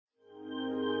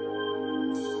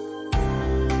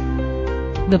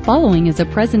The following is a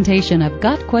presentation of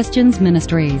Got Questions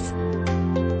Ministries.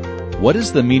 What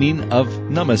is the meaning of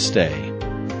namaste?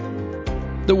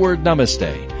 The word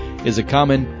namaste is a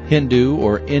common Hindu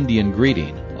or Indian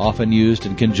greeting, often used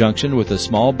in conjunction with a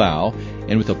small bow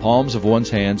and with the palms of one's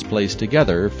hands placed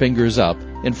together, fingers up,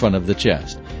 in front of the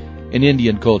chest. In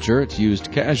Indian culture, it's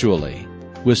used casually,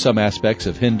 with some aspects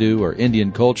of Hindu or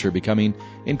Indian culture becoming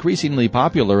increasingly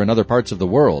popular in other parts of the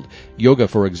world. Yoga,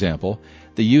 for example,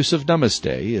 the use of namaste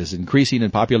is increasing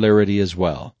in popularity as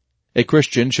well. A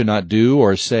Christian should not do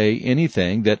or say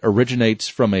anything that originates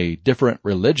from a different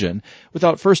religion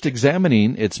without first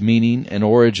examining its meaning and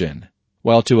origin.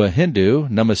 While to a Hindu,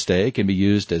 namaste can be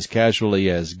used as casually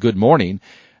as good morning,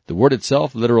 the word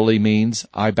itself literally means,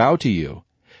 I bow to you.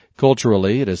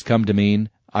 Culturally, it has come to mean,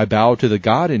 I bow to the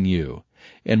God in you,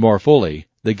 and more fully,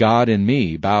 the God in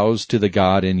me bows to the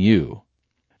God in you.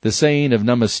 The saying of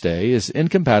namaste is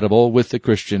incompatible with the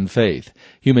Christian faith.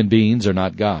 Human beings are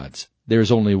not gods. There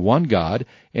is only one God,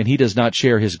 and He does not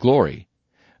share His glory.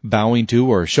 Bowing to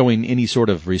or showing any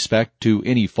sort of respect to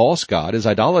any false god is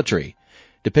idolatry.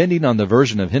 Depending on the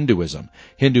version of Hinduism,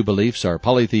 Hindu beliefs are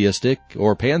polytheistic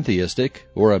or pantheistic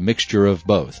or a mixture of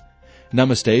both.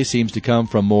 Namaste seems to come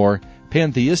from more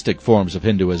pantheistic forms of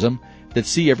Hinduism that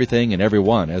see everything and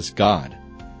everyone as God.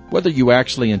 Whether you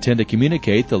actually intend to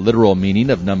communicate the literal meaning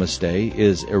of namaste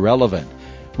is irrelevant.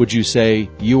 Would you say,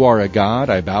 you are a god,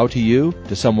 I bow to you,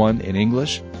 to someone in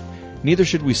English? Neither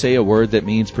should we say a word that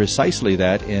means precisely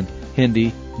that in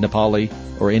Hindi, Nepali,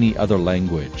 or any other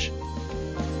language.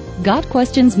 Got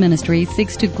Questions Ministry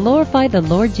seeks to glorify the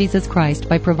Lord Jesus Christ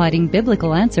by providing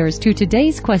biblical answers to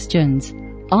today's questions.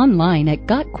 Online at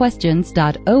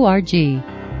gotquestions.org.